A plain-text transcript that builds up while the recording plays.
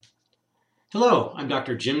Hello, I'm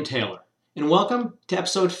Dr. Jim Taylor, and welcome to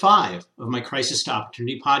episode 5 of my Crisis to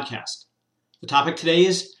Opportunity podcast. The topic today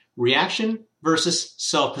is reaction versus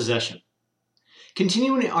self-possession.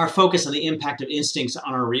 Continuing our focus on the impact of instincts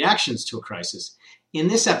on our reactions to a crisis, in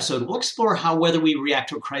this episode we'll explore how whether we react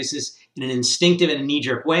to a crisis in an instinctive and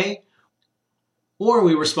knee-jerk way, or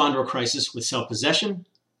we respond to a crisis with self-possession,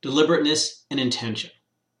 deliberateness, and intention.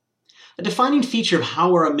 A defining feature of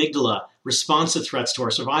how our amygdala responds to threats to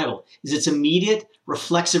our survival is its immediate,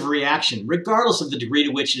 reflexive reaction, regardless of the degree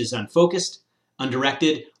to which it is unfocused,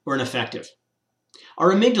 undirected, or ineffective.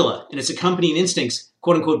 Our amygdala and its accompanying instincts,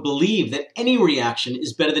 quote-unquote, believe that any reaction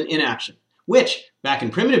is better than inaction, which, back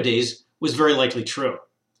in primitive days, was very likely true.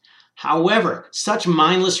 However, such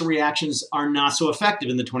mindless reactions are not so effective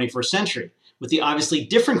in the 21st century, with the obviously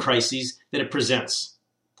different crises that it presents.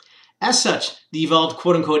 As such, the evolved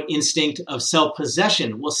quote-unquote instinct of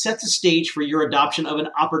self-possession will set the stage for your adoption of an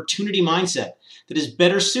opportunity mindset that is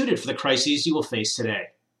better suited for the crises you will face today.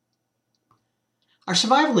 Our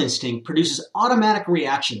survival instinct produces automatic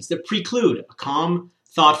reactions that preclude a calm,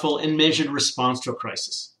 thoughtful, and measured response to a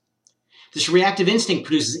crisis. This reactive instinct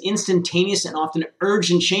produces instantaneous and often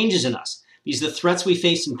urgent changes in us because the threats we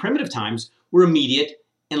faced in primitive times were immediate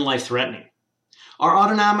and life-threatening. Our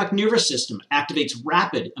autonomic nervous system activates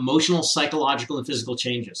rapid emotional, psychological, and physical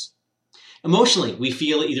changes. Emotionally, we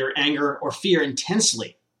feel either anger or fear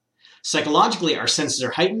intensely. Psychologically, our senses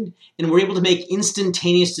are heightened, and we're able to make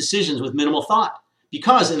instantaneous decisions with minimal thought.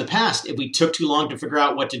 Because in the past, if we took too long to figure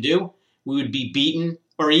out what to do, we would be beaten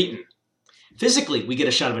or eaten. Physically, we get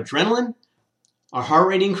a shot of adrenaline, our heart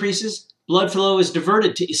rate increases, blood flow is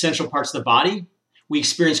diverted to essential parts of the body, we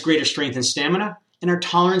experience greater strength and stamina, and our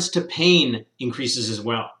tolerance to pain increases as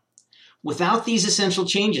well. Without these essential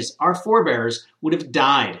changes, our forebears would have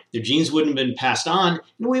died, their genes wouldn't have been passed on,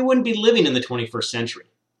 and we wouldn't be living in the 21st century.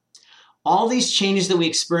 All these changes that we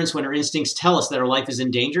experience when our instincts tell us that our life is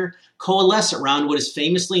in danger coalesce around what is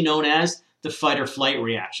famously known as the fight or flight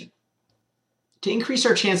reaction. To increase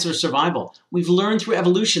our chance of survival, we've learned through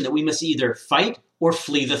evolution that we must either fight or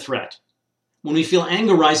flee the threat. When we feel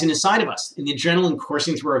anger rising inside of us and the adrenaline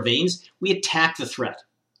coursing through our veins, we attack the threat,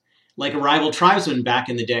 like a rival tribesman back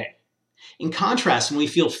in the day. In contrast, when we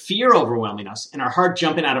feel fear overwhelming us and our heart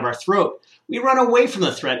jumping out of our throat, we run away from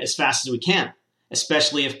the threat as fast as we can,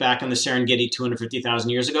 especially if back on the Serengeti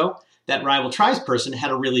 250,000 years ago, that rival tribesperson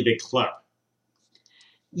had a really big club.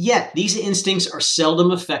 Yet, these instincts are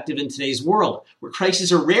seldom effective in today's world, where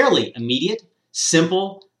crises are rarely immediate,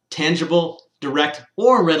 simple, tangible, direct,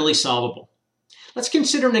 or readily solvable. Let's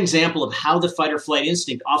consider an example of how the fight or flight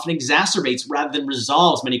instinct often exacerbates rather than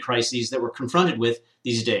resolves many crises that we're confronted with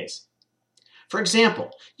these days. For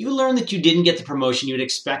example, you learn that you didn't get the promotion you had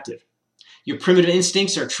expected. Your primitive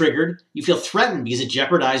instincts are triggered, you feel threatened because it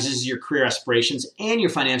jeopardizes your career aspirations and your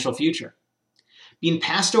financial future. Being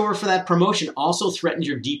passed over for that promotion also threatens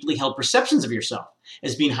your deeply held perceptions of yourself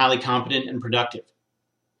as being highly competent and productive.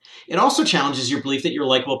 It also challenges your belief that you're a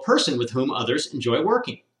likable person with whom others enjoy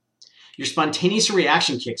working. Your spontaneous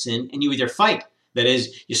reaction kicks in and you either fight, that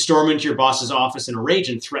is, you storm into your boss's office in a rage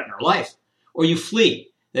and threaten her life, or you flee,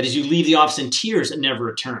 that is, you leave the office in tears and never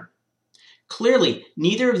return. Clearly,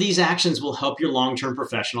 neither of these actions will help your long-term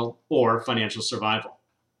professional or financial survival.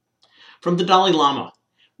 From the Dalai Lama,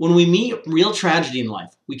 when we meet real tragedy in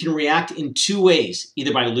life, we can react in two ways,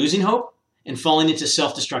 either by losing hope and falling into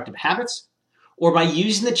self-destructive habits, or by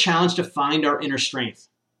using the challenge to find our inner strength.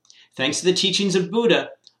 Thanks to the teachings of Buddha,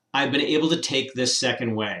 I've been able to take this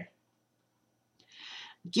second way.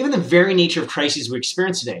 Given the very nature of crises we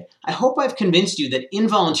experience today, I hope I've convinced you that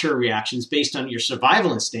involuntary reactions based on your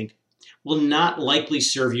survival instinct will not likely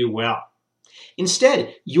serve you well.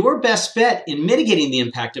 Instead, your best bet in mitigating the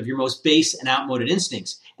impact of your most base and outmoded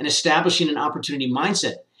instincts and establishing an opportunity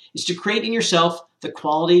mindset is to create in yourself the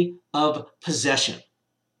quality of possession.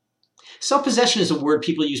 Self-possession is a word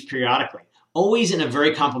people use periodically, always in a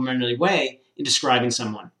very complimentary way in describing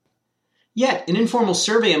someone. Yet, an informal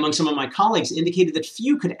survey among some of my colleagues indicated that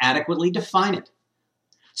few could adequately define it.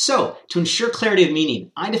 So, to ensure clarity of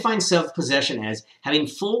meaning, I define self-possession as having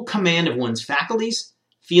full command of one's faculties,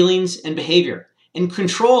 feelings, and behavior, and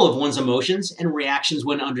control of one's emotions and reactions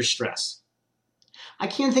when under stress. I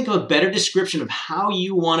can't think of a better description of how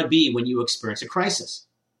you want to be when you experience a crisis.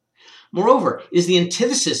 Moreover, it is the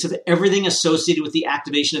antithesis of everything associated with the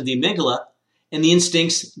activation of the amygdala and the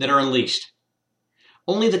instincts that are unleashed.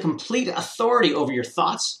 Only the complete authority over your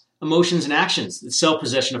thoughts, emotions, and actions that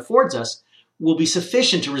self-possession affords us will be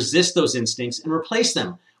sufficient to resist those instincts and replace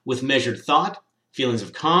them with measured thought, feelings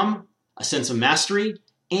of calm, a sense of mastery,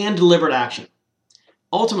 and deliberate action.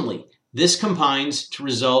 Ultimately, This combines to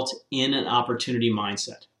result in an opportunity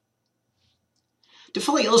mindset. To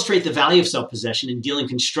fully illustrate the value of self-possession in dealing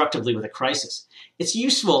constructively with a crisis, it's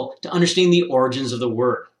useful to understand the origins of the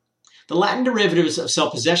word. The Latin derivatives of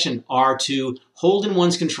self-possession are to hold in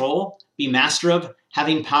one's control, be master of,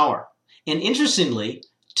 having power, and interestingly,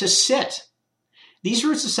 to sit. These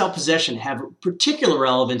roots of self-possession have particular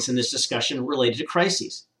relevance in this discussion related to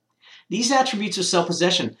crises. These attributes of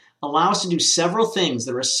self-possession allow us to do several things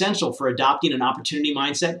that are essential for adopting an opportunity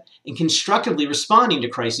mindset and constructively responding to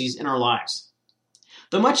crises in our lives.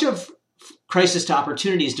 Though much of crisis to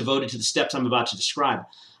opportunity is devoted to the steps I'm about to describe,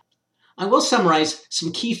 I will summarize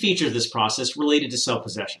some key features of this process related to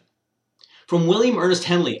self-possession. From William Ernest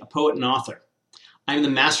Henley, a poet and author, I am the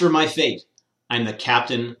master of my fate. I am the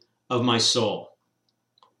captain of my soul.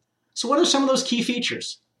 So what are some of those key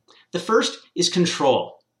features? The first is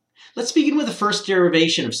control. Let's begin with the first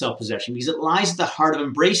derivation of self-possession because it lies at the heart of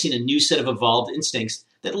embracing a new set of evolved instincts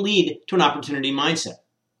that lead to an opportunity mindset.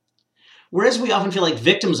 Whereas we often feel like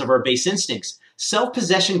victims of our base instincts,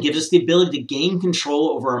 self-possession gives us the ability to gain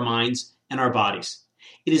control over our minds and our bodies.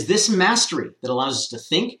 It is this mastery that allows us to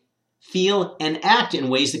think, feel, and act in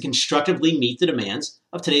ways that constructively meet the demands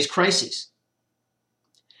of today's crises.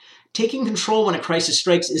 Taking control when a crisis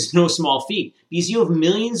strikes is no small feat because you have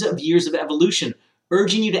millions of years of evolution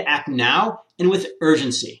urging you to act now and with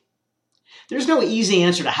urgency. There's no easy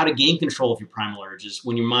answer to how to gain control of your primal urges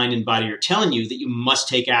when your mind and body are telling you that you must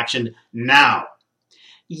take action now.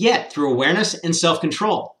 Yet, through awareness and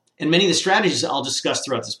self-control, and many of the strategies I'll discuss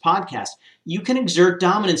throughout this podcast, you can exert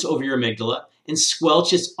dominance over your amygdala and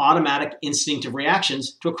squelch its automatic instinctive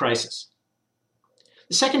reactions to a crisis.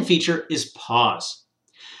 The second feature is pause.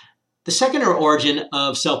 The second origin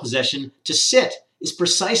of self-possession, to sit, is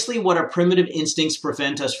precisely what our primitive instincts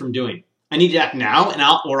prevent us from doing. I need to act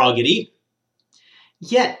now or I'll get eaten.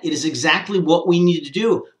 Yet, it is exactly what we need to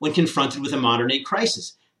do when confronted with a modern-day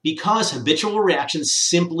crisis, because habitual reactions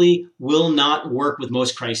simply will not work with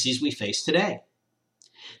most crises we face today.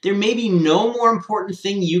 There may be no more important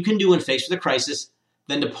thing you can do when faced with a crisis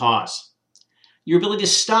than to pause. Your ability to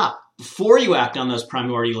stop before you act on those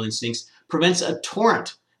primordial instincts prevents a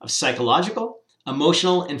torrent of psychological,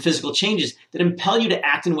 emotional, and physical changes that impel you to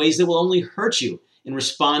act in ways that will only hurt you in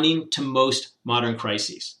responding to most modern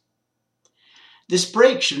crises. This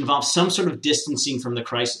break should involve some sort of distancing from the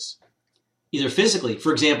crisis. Either physically,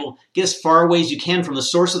 for example, get as far away as you can from the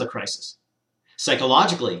source of the crisis.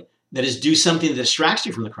 Psychologically, that is, do something that distracts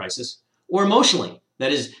you from the crisis. Or emotionally,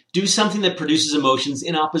 that is, do something that produces emotions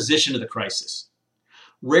in opposition to the crisis.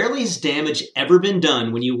 Rarely has damage ever been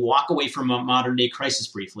done when you walk away from a modern-day crisis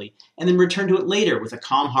briefly and then return to it later with a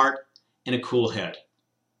calm heart and a cool head.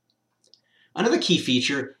 Another key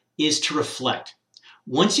feature is to reflect.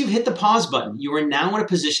 Once you've hit the pause button, you are now in a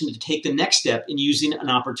position to take the next step in using an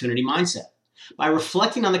opportunity mindset by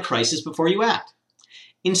reflecting on the crisis before you act.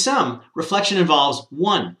 In sum, reflection involves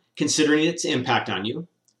 1. Considering its impact on you,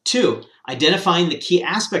 2. Identifying the key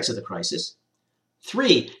aspects of the crisis,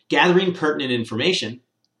 3. Gathering pertinent information,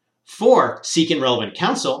 4. Seeking relevant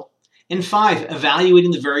counsel, and 5.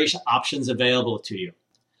 Evaluating the various options available to you.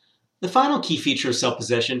 The final key feature of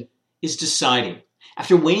self-possession is deciding.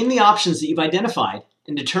 After weighing the options that you've identified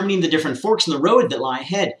and determining the different forks in the road that lie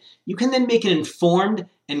ahead, you can then make an informed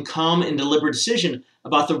and calm and deliberate decision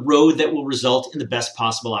about the road that will result in the best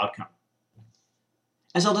possible outcome.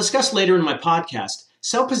 As I'll discuss later in my podcast,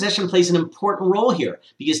 self-possession plays an important role here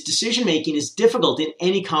because decision-making is difficult in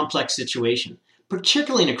any complex situation,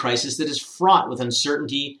 particularly in a crisis that is fraught with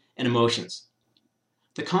uncertainty and emotions.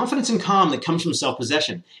 The confidence and calm that comes from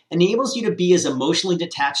self-possession enables you to be as emotionally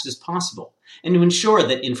detached as possible and to ensure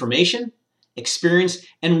that information, experience,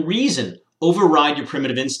 and reason override your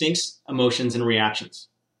primitive instincts, emotions, and reactions.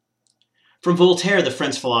 From Voltaire, the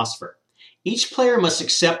French philosopher, each player must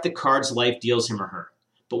accept the cards life deals him or her.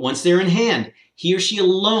 But once they're in hand, he or she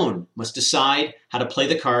alone must decide how to play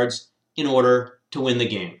the cards in order to win the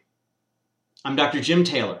game. I'm Dr. Jim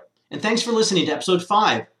Taylor, and thanks for listening to episode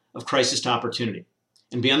 5 of Crisis to Opportunity.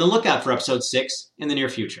 And be on the lookout for episode 6 in the near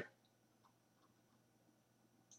future.